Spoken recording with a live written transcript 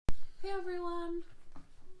everyone.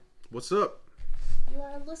 What's up? You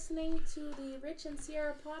are listening to the Rich and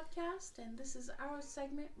Sierra podcast, and this is our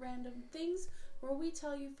segment, Random Things, where we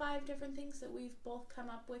tell you 5 different things that we've both come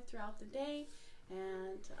up with throughout the day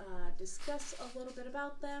and discuss a little bit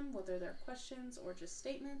about them, whether they're questions or just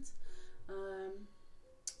statements.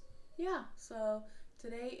 So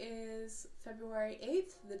today is February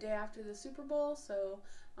 8th, the day after the Super Bowl, so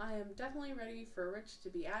I am definitely ready for Rich to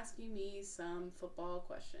be asking me some football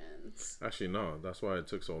questions. Actually, no. That's why it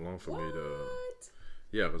took so long for me to...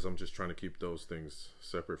 Yeah, because I'm just trying to keep those things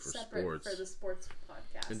separate for sports. For the sports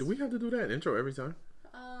podcast. And do we have to do that intro every time?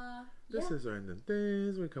 This yeah. is random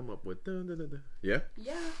things we come up with. Dun, dun, dun, dun. Yeah?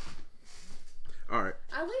 Yeah. All right.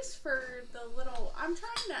 At least for the little... I'm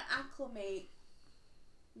trying to acclimate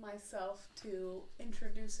myself to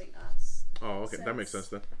introducing us. Oh, okay. That makes sense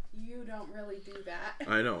then. You don't really do that.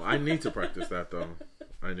 I know. I need to practice that, though.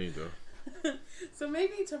 I need to. So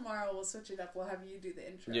maybe tomorrow we'll switch it up. We'll have you do the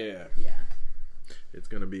intro. Yeah. Yeah. It's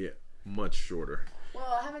going to be much shorter.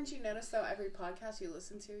 Well, haven't you noticed, though, every podcast you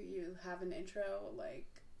listen to, you have an intro, like,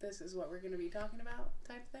 this is what we're going to be talking about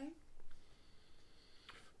type thing?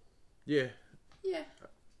 Yeah. Yeah.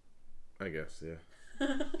 I guess, yeah.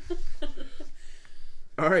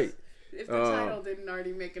 All right. If the title didn't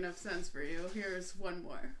already make enough sense for you, here's one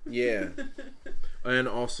more. Yeah. And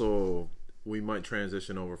also, we might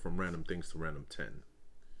transition over from random things to random 10.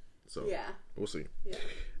 So, yeah. We'll see. Yeah.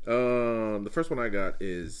 The first one I got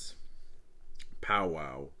is Pow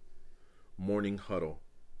Wow Morning Huddle.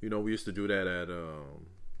 You know, we used to do that at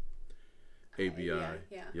ABI.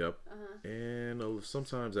 Yeah. Yep. Uh-huh. And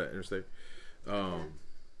sometimes at Interstate.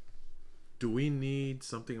 Do we need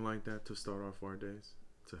something like that to start off our days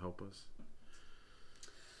to help us?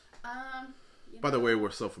 By the way, we're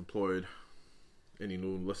self-employed. Any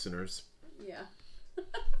new listeners? Yeah.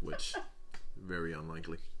 Which, very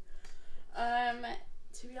unlikely.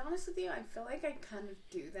 To be honest with you, I feel like I kind of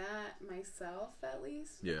do that myself, at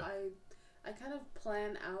least. Yeah. I kind of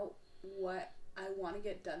plan out what I want to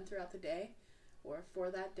get done throughout the day or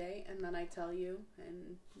for that day, and then I tell you,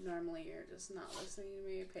 and normally you're just not listening to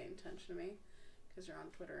me or paying attention to me because you're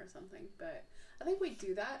on Twitter or something. But I think we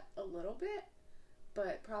do that a little bit,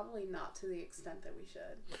 but probably not to the extent that we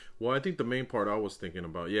should. Well, I think the main part I was thinking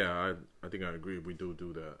about, I think I agree, we do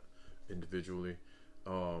that individually.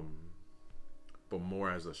 But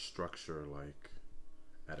more as a structure, like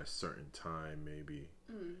at a certain time, maybe.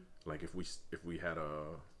 Like if we had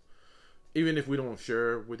even if we don't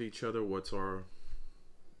share with each other what's our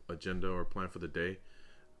agenda or plan for the day,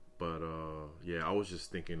 but I was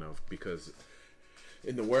just thinking of, because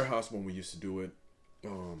in the warehouse when we used to do it,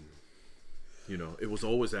 it was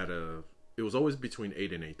always between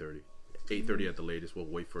 8 and 8:30. 8:30 at the latest. We'll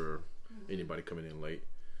wait for anybody coming in late,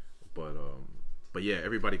 but yeah,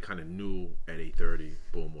 everybody kind of knew at 8:30.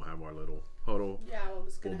 Boom, we'll have our little huddle. Yeah, what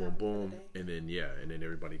was gonna happen boom, for the day. and then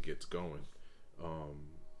everybody gets going.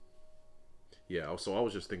 So I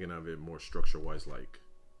was just thinking of it more structure-wise, like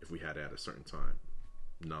if we had it at a certain time,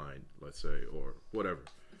 9, let's say, or whatever.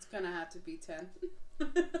 It's gonna have to be 10.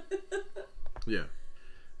 Yeah.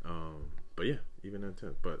 But yeah, even at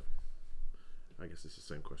 10. But I guess it's the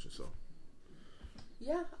same question. So.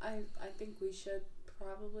 Yeah, I think we should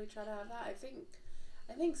probably try to have that. I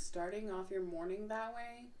think starting off your morning that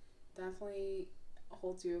way definitely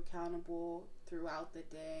holds you accountable throughout the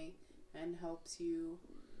day and helps you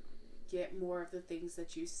get more of the things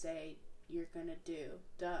that you say you're gonna do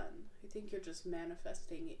done. I think you're just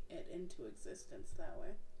manifesting it into existence that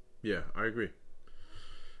way. Yeah, I agree.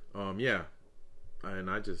 And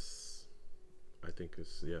I think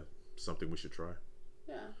it's something we should try.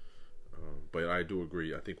 Yeah. But I do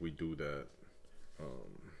agree. I think we do that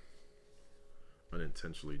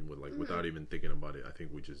unintentionally, without even thinking about it. I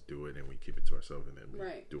think we just do it and we keep it to ourselves, and then we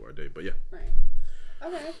do our day. But yeah. Right.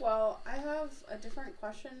 Okay. Well, I have a different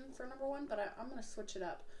question for number 1, but I'm gonna switch it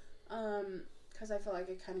up because I feel like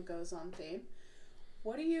it kind of goes on theme.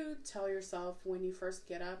 What do you tell yourself when you first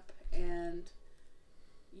get up and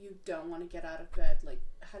you don't want to get out of bed? Like,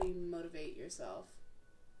 how do you motivate yourself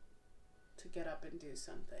to get up and do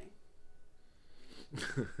something?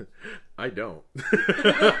 I don't.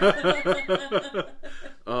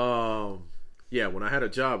 When I had a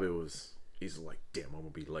job, it was easy, like, damn, I'm gonna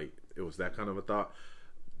be late. It was that kind of a thought.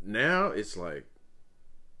 Now it's like,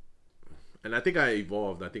 and I think I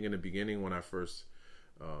evolved. I think in the beginning when I first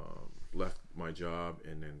left my job,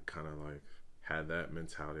 and then kind of like had that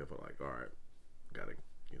mentality of like, all right, gotta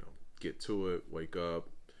get to it, wake up,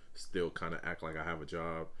 still kind of act like I have a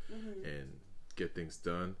job, and get things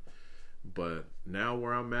done. But now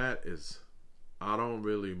where I'm at is I don't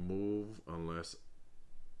really move unless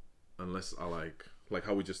unless I like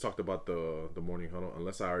how we just talked about the morning huddle.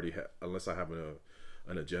 Unless I have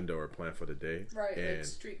an agenda or a plan for the day. Right, and, like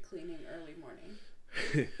street cleaning early morning.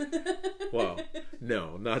 Well,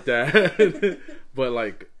 no, not that. But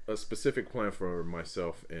like a specific plan for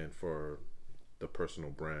myself and for the personal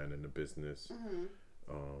brand and the business.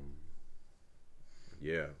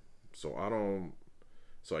 Yeah. So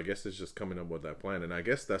I guess it's just coming up with that plan, and I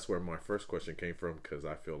guess that's where my first question came from, because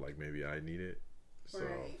I feel like maybe I need it. So,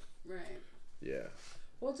 right. Yeah.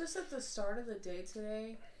 Well, just at the start of the day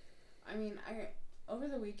today, I mean, over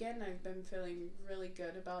the weekend I've been feeling really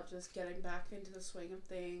good about just getting back into the swing of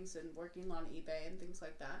things and working on eBay and things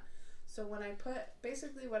like that. So when I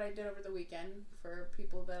basically what I did over the weekend, for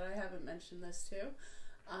people that I haven't mentioned this to,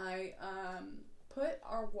 I put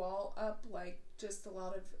our wall up, like just a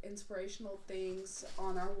lot of inspirational things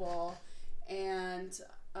on our wall, and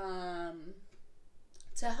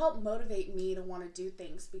to help motivate me to want to do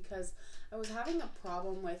things, because I was having a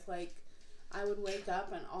problem with, like, I would wake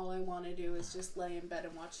up and all I want to do is just lay in bed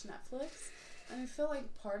and watch Netflix. And I feel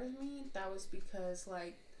like part of me, that was because,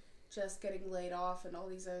 like, just getting laid off and all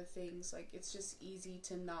these other things, like, it's just easy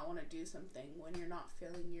to not want to do something when you're not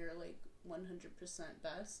feeling your, like, 100%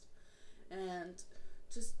 best. And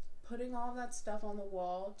just putting all that stuff on the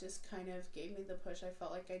wall just kind of gave me the push I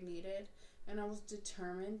felt like I needed. And I was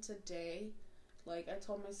determined today, like, I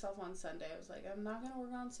told myself on Sunday, I was like, I'm not going to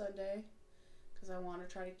work on Sunday, because I want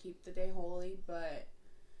to try to keep the day holy, but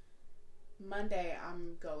Monday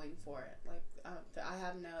I'm going for it. Like, I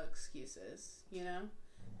have no excuses, you know?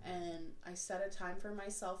 And I set a time for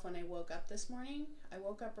myself when I woke up this morning. I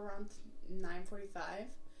woke up around 9:45,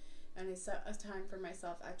 and I set a time for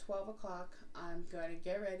myself at 12 o'clock. I'm going to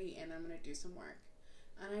get ready and I'm going to do some work.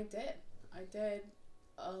 And I did. I did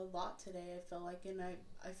a lot today, I feel like, and I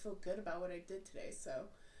feel good about what I did today. So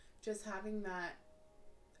just having that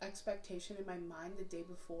expectation in my mind the day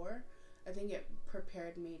before, I think it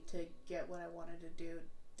prepared me to get what I wanted to do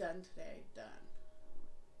done today, done.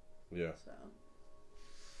 Yeah. So,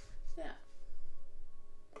 yeah.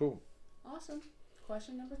 Cool. Awesome.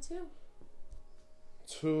 Question number 2.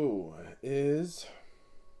 2 is...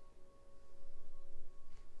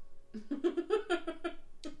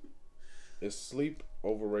 Is sleep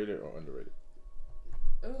overrated or underrated?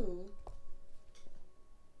 Ooh.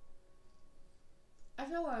 I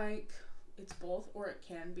feel like it's both, or it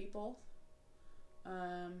can be both.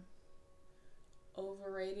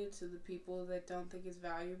 Overrated to the people that don't think it's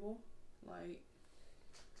valuable, like,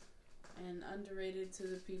 and underrated to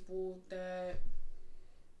the people that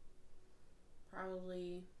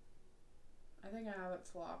probably, I think I have it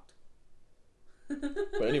flopped.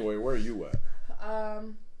 But anyway, where are you at?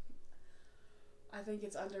 I think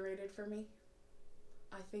it's underrated for me.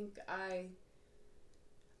 I think I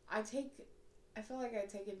feel like I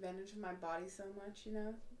take advantage of my body so much, you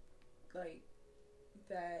know? Like,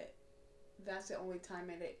 that's the only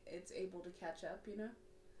time it's able to catch up, you know?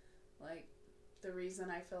 Like, the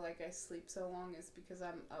reason I feel like I sleep so long is because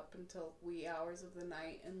I'm up until wee hours of the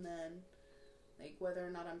night, and then, like, whether or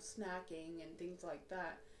not I'm snacking and things like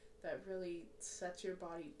that, that really sets your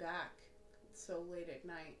body back so late at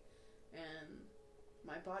night. And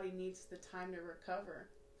my body needs the time to recover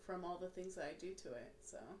from all the things that I do to it.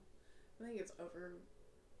 So I think it's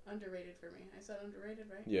underrated for me. I said underrated,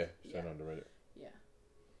 right? Yeah, you said underrated. Yeah.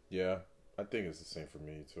 Yeah, I think it's the same for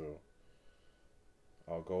me too.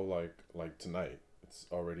 I'll go like tonight. It's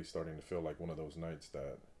already starting to feel like one of those nights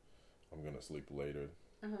that I'm gonna sleep later.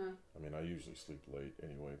 I mean, I usually sleep late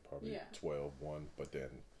anyway, probably 12, 1, but then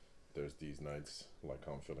there's these nights like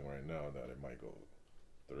how I'm feeling right now that it might go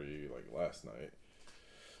 3, like last night.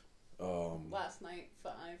 Last night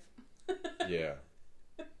 5. Yeah.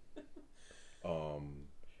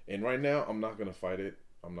 And right now I'm not gonna fight it.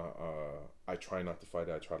 I'm not. I try not to fight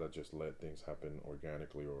it. I try to just let things happen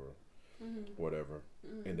organically or whatever,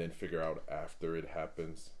 and then figure out after it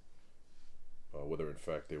happens whether in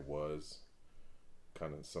fact it was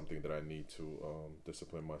kind of something that I need to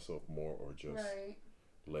discipline myself more, or just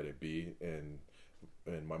let it be. And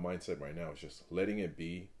my mindset right now is just letting it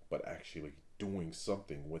be, but actually doing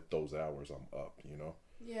something with those hours I'm up, you know?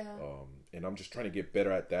 Yeah. And I'm just trying to get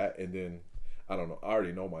better at that. And then, I don't know, I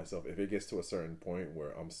already know myself. If it gets to a certain point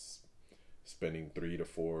where I'm spending 3 to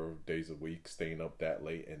 4 days a week staying up that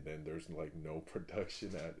late, and then there's like no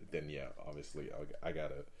production then yeah, obviously I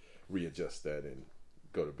gotta readjust that and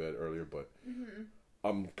go to bed earlier. But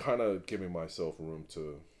I'm kind of giving myself room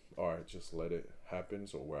to, all right, just let it happen.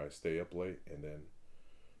 So where I stay up late and then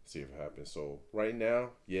see if it happens. So right now,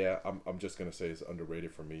 yeah, I'm just gonna say it's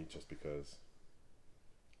underrated for me, just because,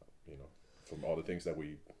 you know, from all the things that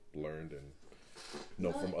we learned and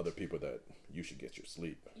know from other people that you should get your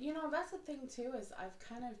sleep. You know, that's the thing too, is I've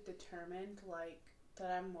kind of determined like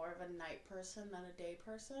that I'm more of a night person than a day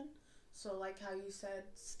person. So like how you said,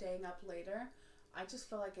 staying up later, I just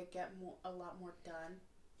feel like I get a lot more done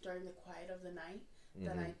during the quiet of the night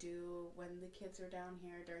than I do when the kids are down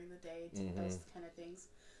here during the day, those kind of things.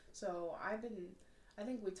 So I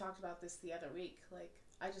think we talked about this the other week, like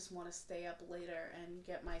I just want to stay up later and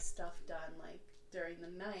get my stuff done like during the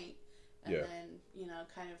night, and then, you know,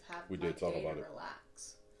 kind of have my day to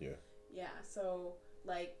relax. Yeah, so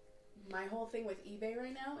like my whole thing with eBay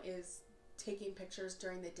right now is taking pictures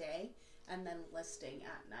during the day and then listing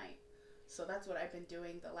at night. So that's what I've been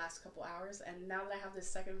doing the last couple hours. And now that I have this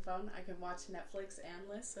second phone, I can watch Netflix and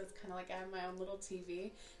list. So it's kind of like I have my own little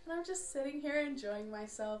TV. And I'm just sitting here enjoying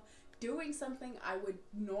myself, doing something I would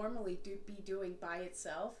normally be doing by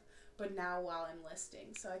itself, but now while I'm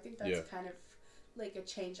listing. So I think that's kind of like a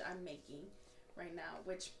change I'm making right now,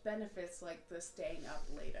 which benefits like the staying up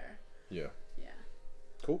later. Yeah.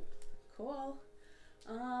 Cool.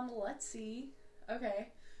 Let's see.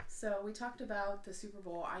 Okay. So we talked about the Super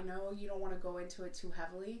Bowl. I know you don't want to go into it too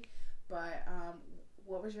heavily, but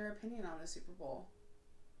what was your opinion on the Super Bowl?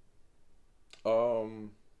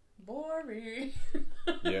 Boring.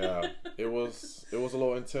 Yeah, it was a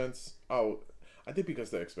little intense. I think because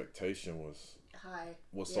the expectation was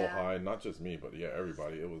so high, not just me, but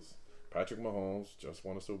everybody. It was Patrick Mahomes just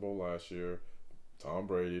won a Super Bowl last year. Tom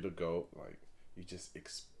Brady, the GOAT. Like, you just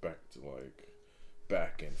expect like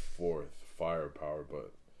back and forth firepower,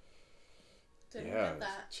 but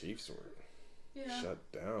Chiefs were shut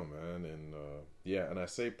down, man. And and I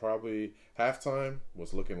say probably halftime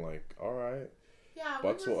was looking like, all right. Yeah,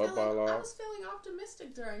 Bucks were up by a lot. I was feeling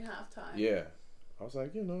optimistic during halftime. Yeah, I was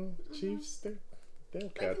like, you know, Chiefs, they'll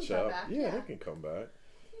catch up. They can come back.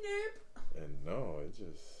 Nope. And no, it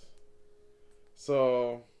just.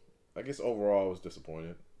 So, I guess overall I was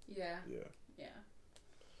disappointed. Yeah.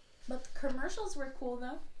 But the commercials were cool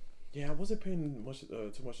though. Yeah, I wasn't paying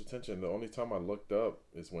too much attention. The only time I looked up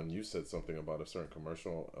is when you said something about a certain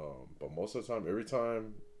commercial. But most of the time, every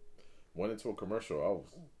time I went into a commercial,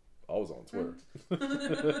 I was on Twitter.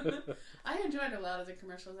 I enjoyed a lot of the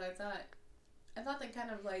commercials. I thought they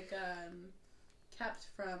kind of like kept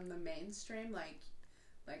from the mainstream. Like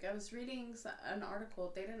I was reading an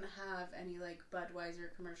article. They didn't have any like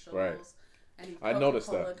Budweiser commercials. Right. Any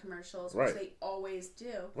Coca-Cola commercials, which they always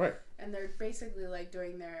do. Right. And they're basically like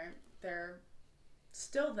doing their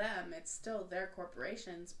still them. It's still their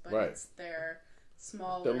corporations, but it's their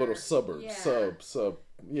smaller. Their little suburbs. Sub.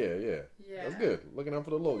 Yeah. That's good. Looking out for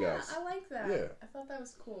the little guys. I like that. Yeah. I thought that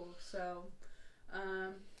was cool. So,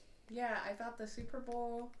 I thought the Super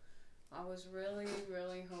Bowl, I was really,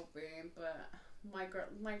 really hoping, but my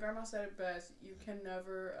grandma said it best. You can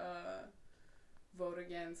never vote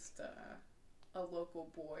against a local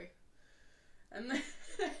boy. And then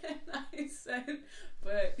I said,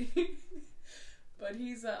 but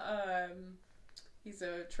he's a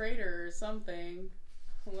traitor or something.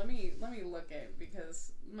 Let me look at it,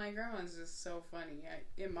 because my grandma's just so funny,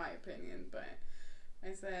 in my opinion. But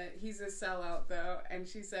I said he's a sellout though, and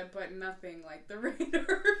she said, but nothing like the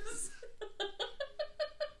Raiders.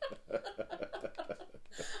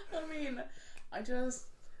 I mean, I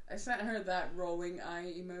sent her that rolling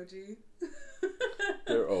eye emoji.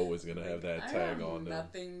 They're always gonna have that tag on them.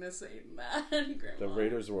 Nothing to say to that, Grandma. The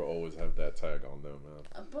Raiders will always have that tag on them, man.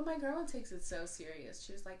 But my grandma takes it so serious.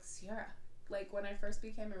 She was like, Sierra, like when I first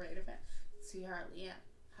became a Raider fan, Sierra, Leah,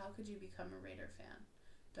 how could you become a Raider fan?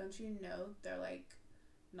 Don't you know they're like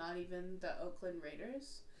not even the Oakland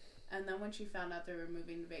Raiders? And then when she found out they were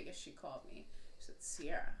moving to Vegas, she called me. She said,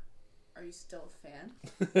 Sierra, are you still a fan?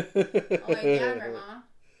 I'm like, yeah, Grandma.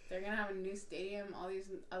 They're gonna have a new stadium, all these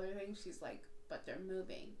other things. She's like, but they're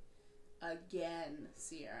moving. Again,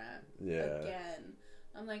 Sierra. Yeah. Again.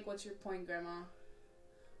 I'm like, what's your point, Grandma?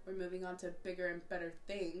 We're moving on to bigger and better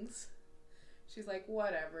things. She's like,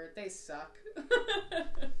 whatever. They suck.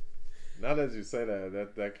 Now that you say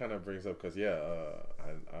that kind of brings up, because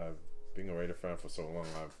I've been a Raider fan for so long.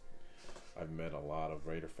 I've met a lot of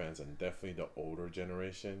Raider fans, and definitely the older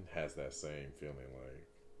generation has that same feeling. Like,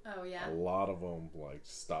 oh yeah, a lot of them like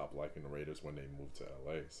stopped liking the Raiders when they moved to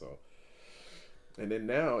LA. So, and then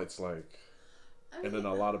now it's like, and then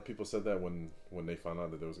a lot of people said that when they found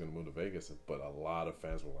out that they was going to move to Vegas, but a lot of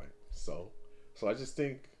fans were like, so I just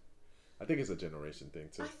think. I think it's a generation thing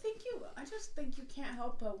too. I just think you can't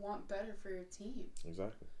help but want better for your team.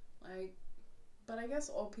 Exactly. Like, but I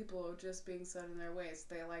guess old people are just being set in their ways.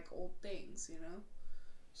 They like old things, you know.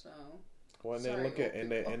 So. Well, and they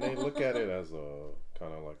look at it as a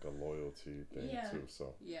kind of like a loyalty thing too.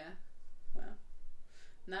 So. Yeah. Well.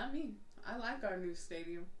 Not me. I like our new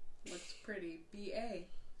stadium. Looks pretty. BA.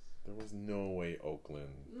 There was no way Oakland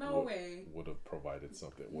would have provided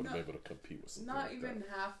something, would have been able to compete with something Not like even that.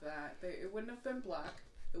 half that. It wouldn't have been black.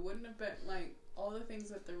 It wouldn't have been, like, all the things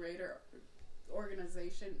that the Raider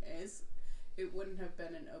organization is, it wouldn't have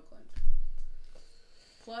been in Oakland.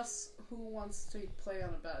 Plus, who wants to play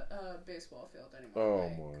on a baseball field anymore? Oh,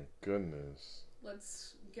 my goodness.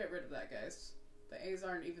 Let's get rid of that, guys. The A's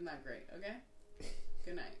aren't even that great, okay?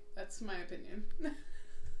 Good night. That's my opinion.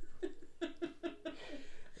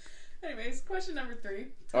 Anyways, question number 3.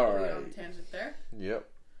 Totally on tangent there. Yep.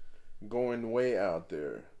 Going way out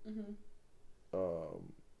there. Mm-hmm.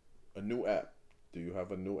 A new app. Do you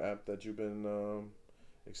have a new app that you've been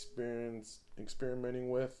experimenting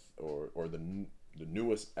with, or the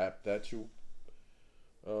newest app that you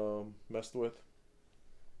messed with?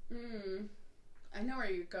 I know where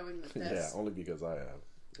you're going with this. Yeah, only because I have.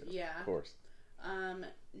 Yeah. Of course.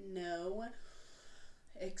 No.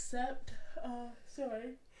 Except,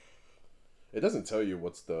 sorry. It doesn't tell you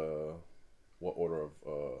what order of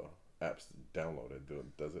apps downloaded,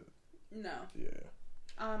 does it? No. Yeah.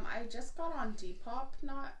 I just got on Depop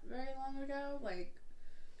not very long ago, like,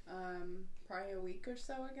 probably a week or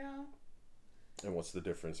so ago. And what's the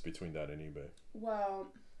difference between that and eBay?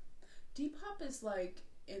 Well, Depop is like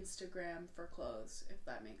Instagram for clothes, if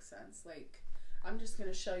that makes sense. Like, I'm just going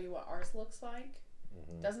to show you what ours looks like.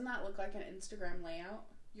 Mm-hmm. Doesn't that look like an Instagram layout?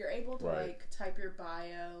 You're able to, like, type your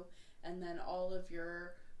bio, and then all of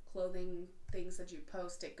your clothing things that you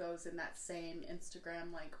post, it goes in that same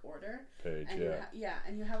Instagram, like, order. Page, and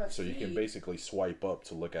and you have a feed. So you can basically swipe up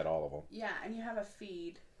to look at all of them. Yeah, and you have a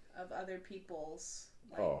feed of other people's,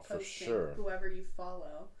 like, posting, for sure. Whoever you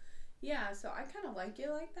follow. Yeah, so I kind of like it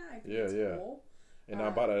like that. I think it's cool. And how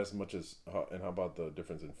about as much as, and how about the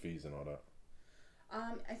difference in fees and all that?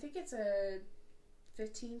 I think it's a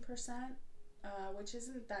 15%, which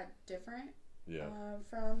isn't that different. Yeah.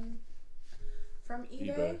 From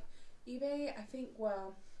eBay. eBay, I think,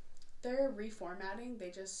 well, they're reformatting. They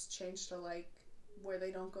just changed to, like, where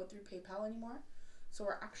they don't go through PayPal anymore. So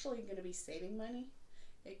we're actually going to be saving money.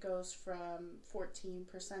 It goes from 14%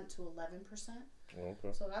 to 11%.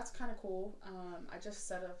 Okay. So that's kind of cool. I just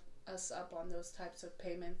set us up on those types of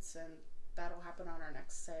payments, and that'll happen on our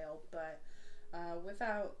next sale. But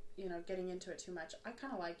without, getting into it too much, I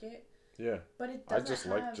kind of like it. Yeah. But it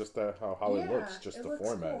doesn't like just that how it looks, just the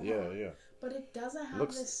format. Cool, huh? Yeah. But it doesn't have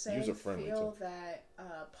the same feel that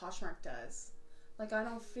Poshmark does. Like, I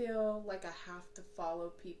don't feel like I have to follow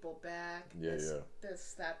people back.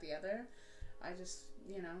 This, that, the other. I just,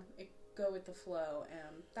 it go with the flow,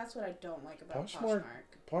 and that's what I don't like about Poshmark.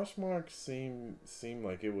 Poshmark seemed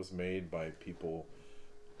like it was made by people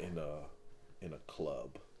in a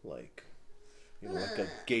club, like, like a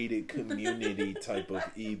gated community type of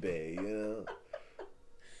eBay.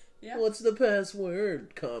 Yeah. What's the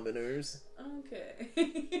password, commoners? Okay.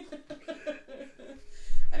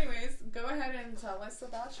 Anyways, go ahead and tell us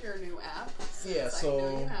about your new app. Since I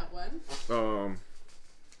know you have one.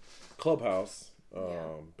 Clubhouse.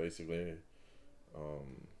 Basically,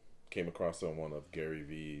 came across on one of Gary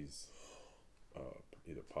V's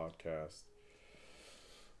either podcast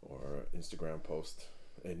or Instagram post,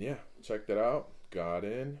 and checked it out. Got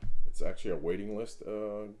in. It's actually a waiting list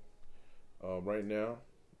right now.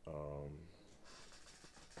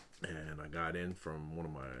 And I got in from one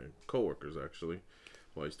of my coworkers, actually,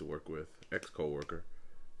 who I used to work with, ex-coworker.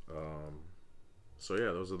 So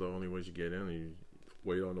those are the only ways you get in. You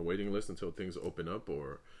wait on the waiting list until things open up,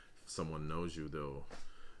 or if someone knows you, they'll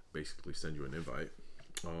basically send you an invite.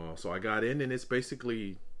 So I got in, and it's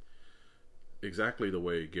basically exactly the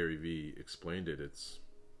way Gary Vee explained it. It's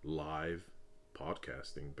live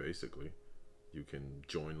podcasting, basically. You can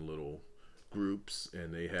join little groups,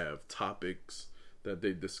 and they have topics that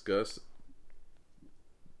they discuss,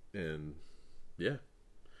 and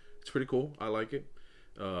it's pretty cool. I like it.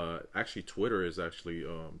 Actually, Twitter is actually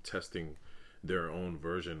testing their own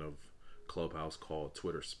version of Clubhouse called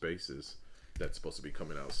Twitter Spaces. That's supposed to be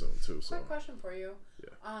coming out soon too. So, quick question for you.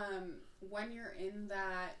 Yeah. When you're in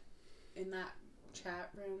that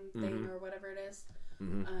chat room thing or whatever it is,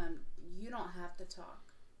 you don't have to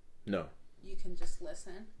talk. No. You can just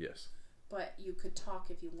listen. Yes. But you could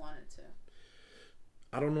talk if you wanted to.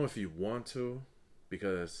 I don't know if you want to,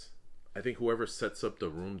 because I think whoever sets up the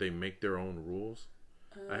room, they make their own rules.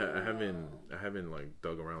 I haven't like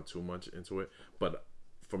dug around too much into it, but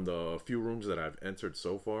from the few rooms that I've entered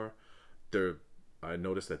so far, I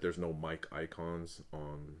noticed that there's no mic icons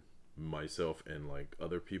on myself and like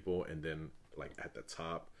other people, and then like at the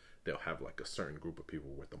top they'll have like a certain group of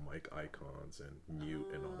people with the mic icons and mute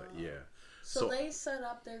and all that. Yeah. So they set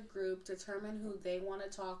up their group, determine who they want to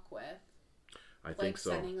talk with. I think so.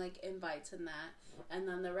 Sending like invites and that, and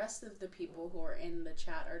then the rest of the people who are in the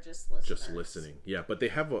chat are just listeners. Just listening. Yeah, but they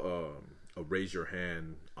have a raise your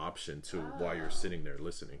hand option too while you're sitting there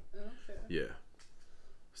listening. Okay. Yeah.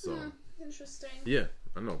 So interesting. Yeah,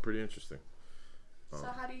 I know, pretty interesting. So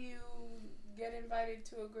how do you get invited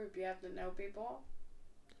to a group? You have to know people.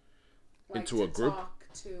 Like, into a group?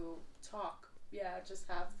 Talk. Yeah, just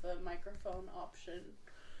have the microphone option.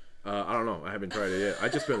 I don't know. I haven't tried it yet. I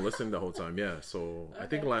just been listening the whole time. Yeah. So I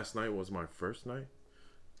think last night was my first night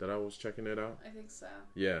that I was checking it out. I think so.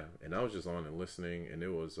 Yeah, and I was just on and listening, and it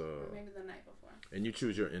was or maybe the night before. And you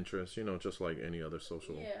choose your interests, just like any other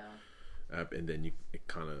social app, and then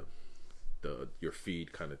your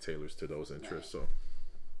feed kind of tailors to those interests. Right.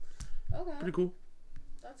 So pretty cool.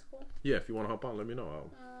 That's cool. Yeah, if you want to hop on, let me know.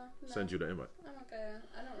 I'll send you the invite. I'm okay.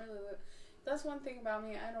 I don't really. That's one thing about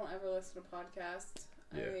me. I don't ever listen to podcasts.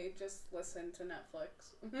 Yeah. I just listen to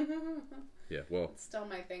Netflix. Yeah, well, it's still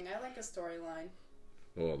my thing. I like a storyline.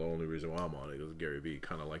 Well, the only reason why I'm on it is Gary Vee,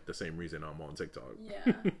 kind of like the same reason I'm on TikTok.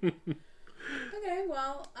 Yeah. Okay,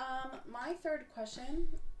 well, my third question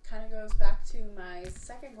kind of goes back to my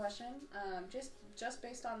second question. Just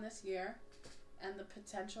based on this year and the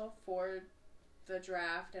potential for the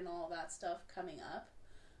draft and all that stuff coming up,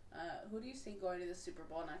 who do you see going to the Super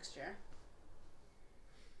Bowl next year?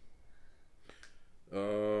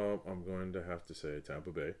 I'm going to have to say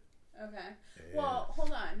Tampa Bay. Okay. And well,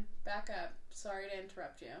 hold on. Back up. Sorry to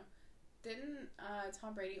interrupt you. Didn't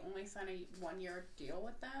Tom Brady only sign a 1-year deal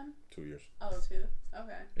with them? 2 years. Oh, 2?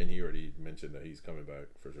 Okay. And he already mentioned that he's coming back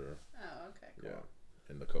for sure. Oh, okay. Cool. Yeah.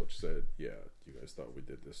 And the coach said, yeah, you guys thought we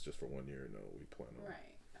did this just for 1 year. No, we plan on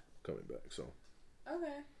coming back. So.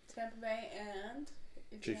 Okay. Tampa Bay and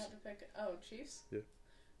if Chiefs. You had to pick... Oh, Chiefs? Yeah.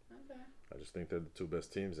 Okay. I just think they're the two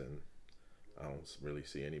best teams, and I don't really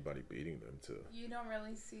see anybody beating them. You don't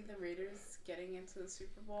really see the Raiders getting into the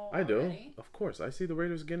Super Bowl I already? do. Of course. I see the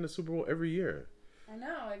Raiders getting the Super Bowl every year. I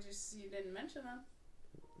know. You didn't mention them.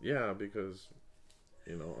 Yeah, because,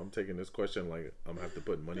 I'm taking this question like I'm have to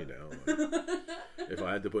put money down. Like, if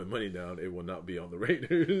I had to put money down, it will not be on the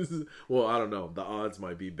Raiders. Well, I don't know. The odds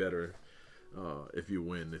might be better if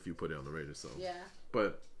you put it on the Raiders. So. Yeah.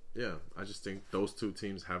 But, yeah, I just think those two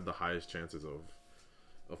teams have the highest chances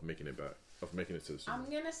of making it back. Of making it to the Super Bowl.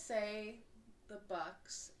 I'm gonna say the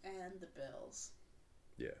Bucks and the Bills.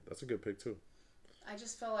 Yeah, that's a good pick too. I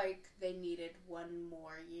just feel like they needed one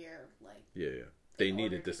more year, Yeah. They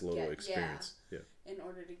needed this little experience. Yeah. In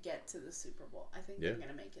order to get to the Super Bowl, I think they're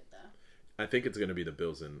gonna make it though. I think it's gonna be the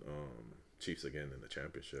Bills and Chiefs again in the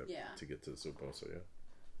championship. Yeah. To get to the Super Bowl. So yeah.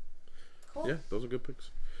 Cool. Yeah, those are good picks.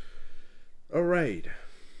 All right.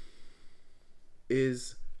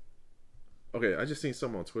 Okay, I just seen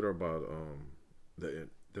something on Twitter about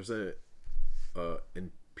there's a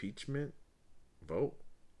impeachment vote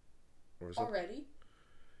or something. Already?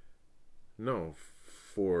 No,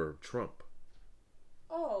 for Trump.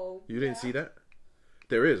 Oh. You didn't see that?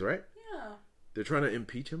 There is, right? Yeah. They're trying to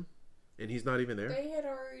impeach him, and he's not even there. They had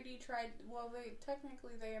already tried. Well, they tried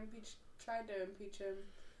to impeach him.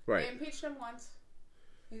 Right. They impeached him once.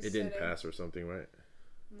 It didn't pass or something, right?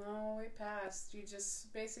 No, it passed. You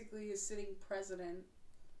just basically is sitting president.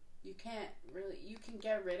 You can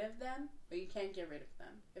get rid of them, but you can't get rid of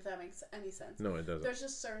them, if that makes any sense. No, it doesn't. There's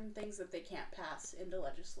just certain things that they can't pass into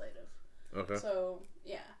legislative. Okay. So,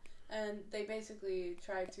 yeah. And they basically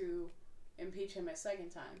tried to impeach him a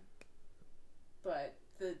second time. But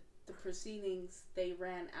the proceedings, they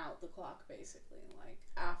ran out the clock, basically,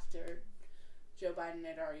 after Joe Biden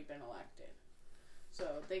had already been elected.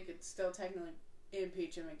 So they could still technically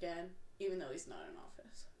impeach him again, even though he's not in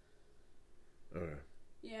office. Okay.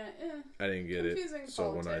 Yeah, I didn't get it. So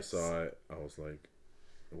politics. When I saw it, I was like,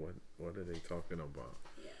 what are they talking about?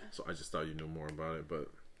 Yeah. So I just thought you knew more about it, but...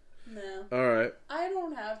 No. All right. I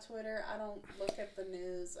don't have Twitter. I don't look at the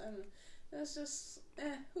news. And it's just,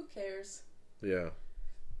 who cares? Yeah.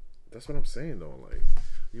 That's what I'm saying, though.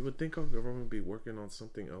 You would think our government would be working on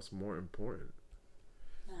something else more important.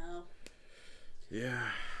 No.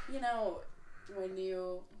 Yeah. When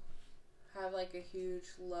you have a huge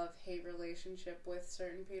love-hate relationship with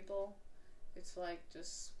certain people, it's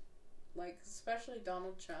especially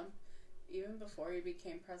Donald Trump, even before he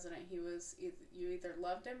became president, you either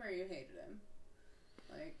loved him or you hated him.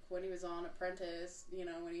 When he was on Apprentice,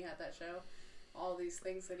 when he had that show, all these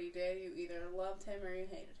things that he did, you either loved him or you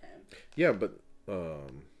hated him. Yeah, but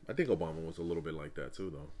I think Obama was a little bit like that too,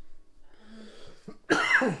 though.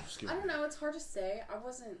 I don't know. It's hard to say. I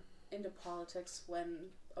wasn't into politics when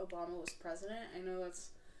Obama was president. I know that's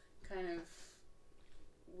kind of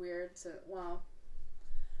weird to, well,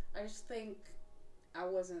 I just think I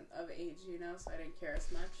wasn't of age, you know, so I didn't care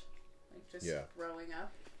as much. Like, just growing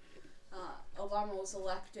up. Obama was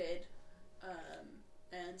elected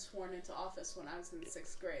and sworn into office when I was in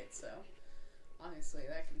 6th grade, so obviously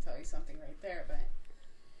that can tell you something right there. But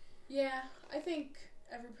yeah, I think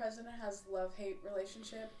every president has love-hate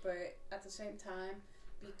relationship, but at the same time,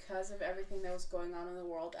 because of everything that was going on in the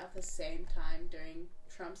world at the same time during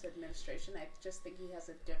Trump's administration, I just think he has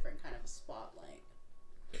a different kind of a spotlight.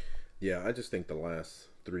 Yeah, I just think the last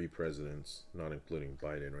 3 presidents, not including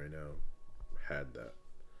Biden right now, had that.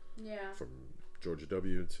 Yeah. From George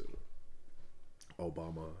W. to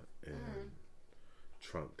Obama and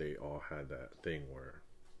Trump, they all had that thing where,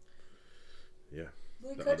 we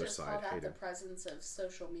the could other just side call that hated. the presence of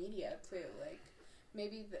social media too. Like,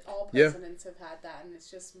 maybe all presidents have had that, and it's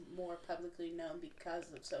just more publicly known because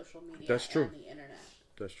of social media. That's true. And the internet.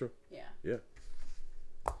 That's true. Yeah. Yeah.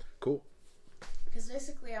 Cool. Because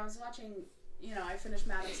basically, I was watching. You know, I finished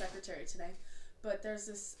Madam Secretary today, but there's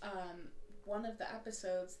this. One of the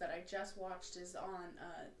episodes that I just watched is on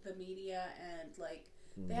the media, and like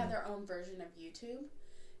they have their own version of YouTube,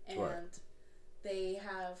 and they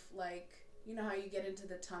have like, you know how you get into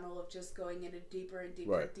the tunnel of just going into deeper and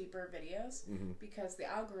deeper and deeper videos, because the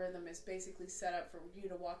algorithm is basically set up for you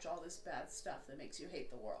to watch all this bad stuff that makes you hate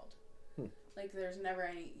the world. Like, there's never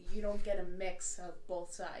any, you don't get a mix of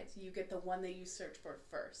both sides. You get the one that you search for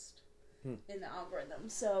first in the algorithm.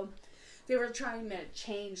 So they were trying to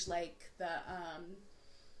change like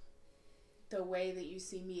the way that you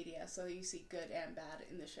see media, so that you see good and bad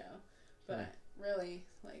in the show. But really,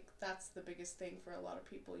 like, that's the biggest thing for a lot of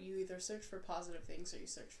people. You either search for positive things or you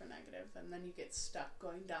search for negative, and then you get stuck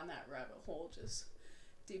going down that rabbit hole, just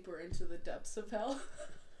deeper into the depths of hell.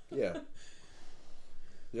 Yeah.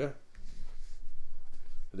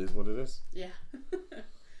 It is what it is. Yeah.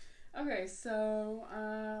 Okay, so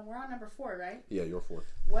we're on number 4, right? Yeah, you're 4th.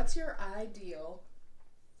 What's your ideal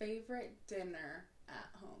favorite dinner at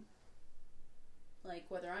home? Like,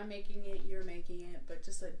 whether I'm making it, you're making it, but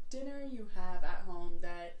just a dinner you have at home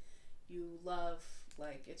that you love,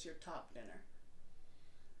 like it's your top dinner.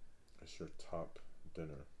 It's your top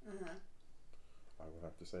dinner. I would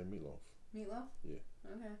have to say meatloaf. Meatloaf? Yeah.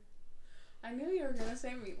 Okay. I knew you were going to say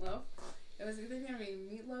meatloaf. It was either going to be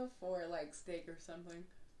meatloaf or like steak or something.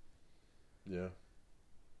 Yeah.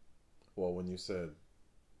 Well, when you said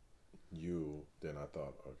you, then I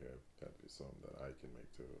thought, okay, that'd be something that I can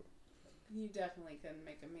make too. You definitely couldn't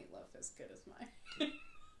make a meatloaf as good as mine.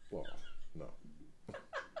 Well, no.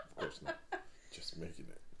 Of course not. Just making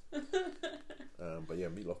it. But yeah,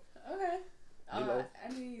 meatloaf. Okay. Meatloaf,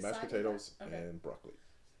 any mashed potatoes, and broccoli.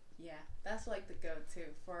 Yeah, that's like the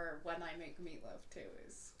go-to for when I make meatloaf too,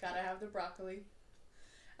 is gotta have the broccoli.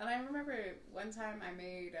 And I remember one time I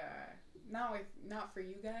made, not for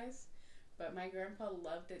you guys, but my grandpa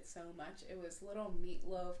loved it so much. It was little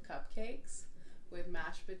meatloaf cupcakes with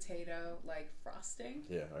mashed potato, like, frosting.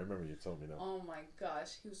 Yeah, I remember you told me that. Oh my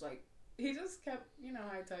gosh. He was like, he just kept, you know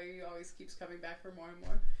how I tell you, he always keeps coming back for more and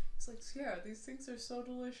more. He's like, yeah, these things are so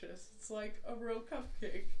delicious. It's like a real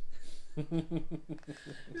cupcake.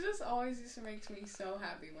 It just always used to make me so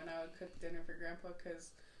happy when I would cook dinner for Grandpa,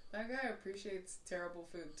 because that guy appreciates terrible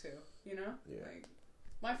food too, you know? Yeah. Like,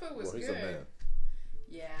 my food was he's good. A man.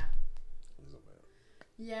 Yeah. He's a man.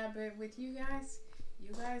 Yeah, but with you guys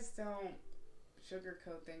don't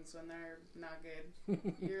sugarcoat things when they're not good.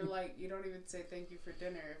 You're like, you don't even say thank you for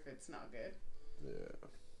dinner if it's not good. Yeah.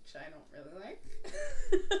 Which I don't really like.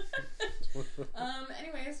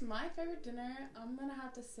 Anyways, my favorite dinner, I'm gonna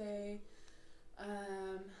have to say,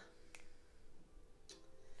 I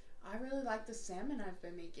really like the salmon I've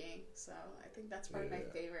been making, so I think that's probably my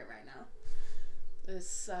favorite right now.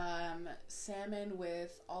 This salmon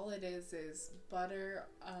with, all it is butter,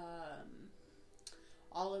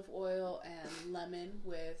 olive oil, and lemon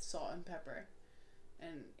with salt and pepper.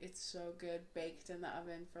 And it's so good, baked in the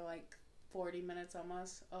oven for like 40 minutes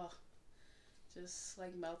almost. Oh, just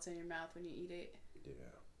like melts in your mouth when you eat it.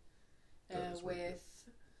 Yeah.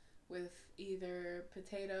 With either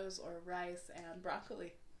potatoes or rice and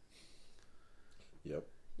broccoli. Yep.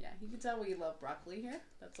 Yeah, you can tell we love broccoli here.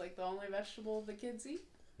 That's like the only vegetable the kids eat.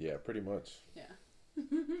 Yeah, pretty much. Yeah.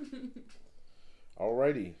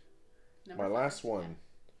 Alrighty. Number My 5, last one. Yeah.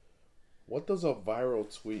 What does a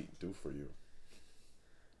viral tweet do for you?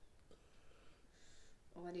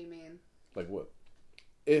 What do you mean? Like what?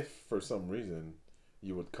 If for some reason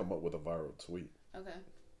you would come up with a viral tweet, Okay.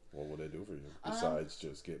 what would it do for you? Besides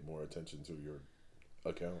just get more attention to your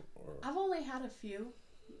account? Or I've only had a few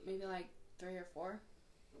maybe like 3 or 4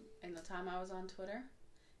 in the time I was on Twitter.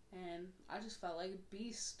 And I just felt like a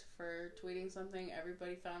beast for tweeting something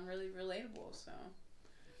everybody found really relatable. So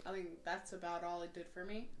I think that's about all it did for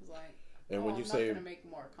me. It was like, and when you I'm say, not going to make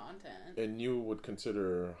more content. And you would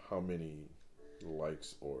consider how many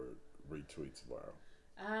likes or retweets viral?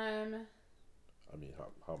 I mean,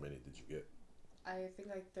 how many did you get? I think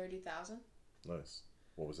like 30,000. Nice.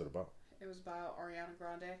 What was it about? It was about Ariana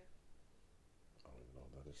Grande. I don't even know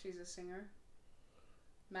what that is. She's a singer.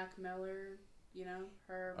 Mac Miller, you know,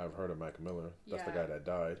 her... I've heard of Mac Miller. That's the guy that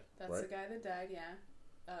died, That's right? the guy that died, yeah.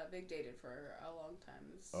 They dated for a long time.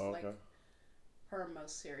 It's okay. like her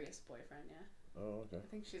most serious boyfriend, yeah. Oh, okay. I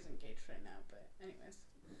think she's engaged right now, but anyways.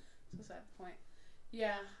 It's a sad point.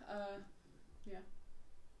 Yeah, yeah.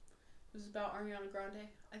 It was about Ariana Grande.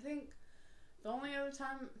 I think the only other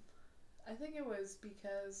time... I think it was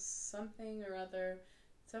because something or other,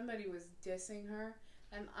 somebody was dissing her.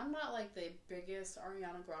 And I'm not like the biggest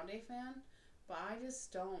Ariana Grande fan, but I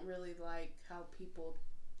just don't really like how people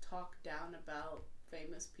talk down about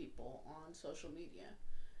famous people on social media.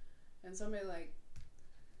 And somebody like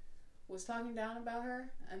was talking down about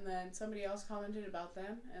her, and then somebody else commented about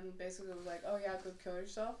them and basically was like, oh yeah, go kill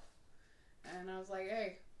yourself. And I was like,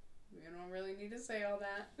 hey, you don't really need to say all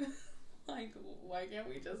that. Like, why can't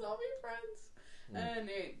we just all be friends? And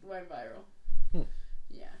it went viral.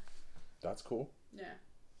 Yeah. That's cool. Yeah.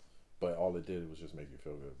 But all it did was just make you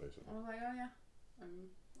feel good, basically. I was like, oh yeah,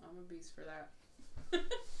 I'm a beast for that.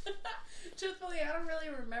 Truthfully, I don't really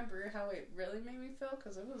remember how it really made me feel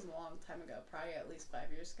because it was a long time ago, probably at least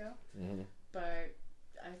 5 years ago. Mm-hmm. But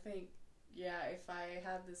I think, yeah, if I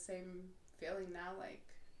had the same feeling now, like,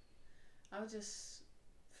 I would just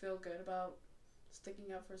feel good about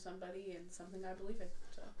sticking up for somebody and something I believe in.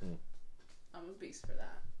 So I'm a beast for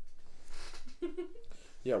that.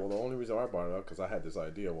 Yeah, well, the only reason I brought it up because I had this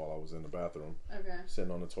idea while I was in the bathroom,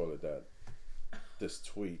 sitting on the toilet, that this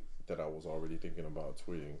tweet that I was already thinking about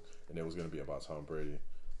tweeting, and it was going to be about Tom Brady,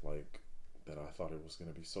 like, that I thought it was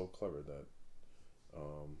going to be so clever that,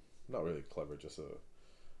 not really clever, just a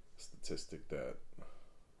statistic that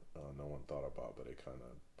no one thought about, but it kind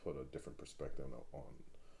of put a different perspective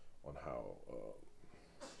on how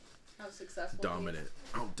successful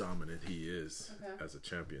how dominant he is as a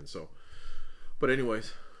champion. So, but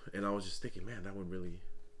anyways, and I was just thinking, man, that would really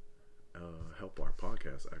help our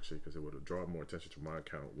podcast actually, because it would have drawn more attention to my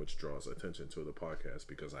account, which draws attention to the podcast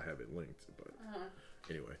because I have it linked. But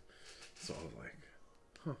anyway, so I was like,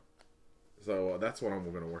 huh. So that's what I'm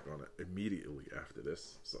going to work on immediately after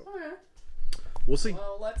this. So we'll see.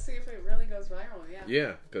 Well, let's see if it really goes viral. Yeah.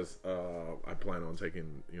 Yeah, because I plan on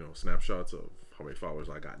taking snapshots of how many followers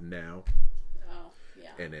I got now. Oh yeah.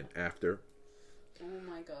 And then after. Oh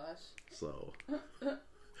my gosh. So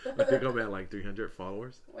I think I'm at like 300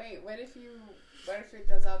 followers. Wait, what if it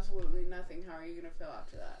does absolutely nothing? How are you gonna feel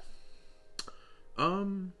after that? I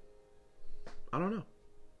don't know.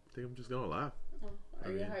 I think I'm just gonna laugh. Oh,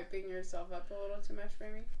 are you hyping yourself up a little too much,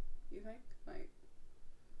 maybe? You think? Like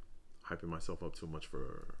hyping myself up too much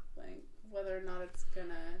for like whether or not it's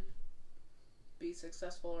gonna be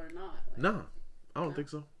successful or not. Like, no, I don't think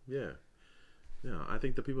so. Yeah, I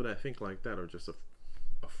think the people that think like that are just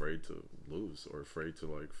afraid to lose or afraid to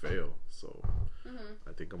like fail. So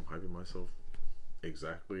I think I'm hyping myself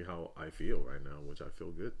exactly how I feel right now, which I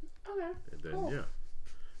feel good. Okay. And then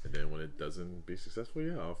and then when it doesn't be successful,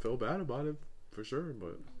 I'll feel bad about it for sure.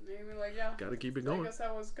 But maybe like gotta keep it going. I guess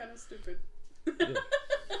that was kind of stupid. Yeah.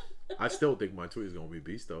 I still think my tweet is gonna be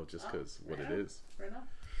beast though, just because what it is. Fair enough.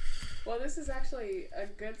 Well, this is actually a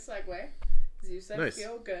good segue because you said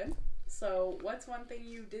feel good. So, what's one thing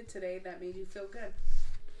you did today that made you feel good?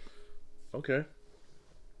 Okay.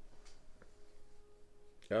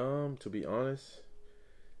 To be honest,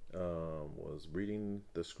 was reading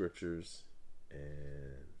the scriptures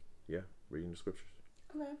and reading the scriptures.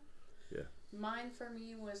 Okay. Yeah. Mine for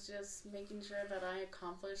me was just making sure that I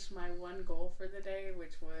accomplished my one goal for the day,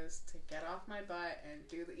 which was to get off my butt and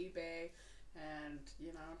do the eBay and,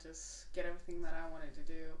 just get everything that I wanted to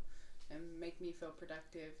do and make me feel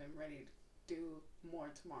productive and ready to do more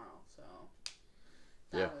tomorrow. So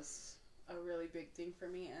that was a really big thing for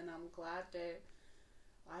me, and I'm glad that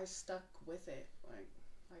I stuck with it. Like,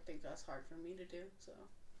 I think that's hard for me to do, so.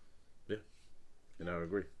 Yeah. And I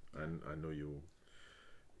agree. I know you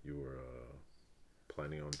were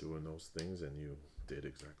planning on doing those things, and you did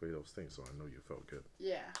exactly those things, so I know you felt good.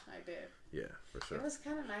 Yeah, I did. Yeah, for sure. It was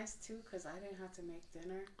kind of nice, too, because I didn't have to make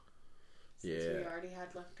dinner since we already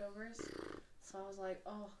had leftovers. So I was like,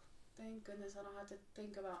 oh, thank goodness I don't have to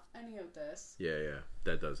think about any of this. Yeah,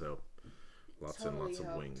 that does help. Lots and lots of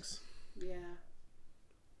helped. wings. Yeah.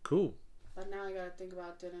 Cool. But now I gotta think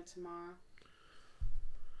about dinner tomorrow.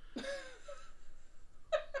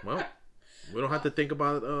 Well, we don't have to think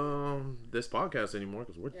about this podcast anymore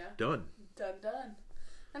because we're done. Done.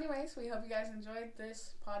 Anyways, we hope you guys enjoyed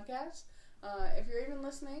this podcast. If you're even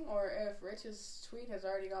listening, or if Rich's tweet has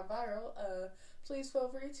already gone viral, please feel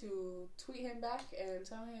free to tweet him back and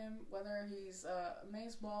tell him whether he's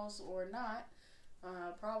amazeballs or not.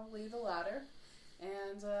 Probably the latter.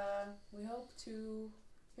 And we hope to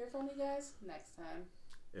hear from you guys next time.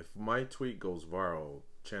 If my tweet goes viral,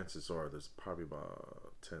 chances are there's probably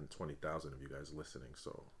about 10, 20,000 of you guys listening.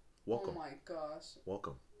 So, welcome. Oh my gosh.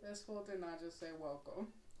 Welcome. This fool did not just say welcome.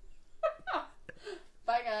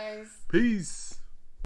 Bye, guys. Peace.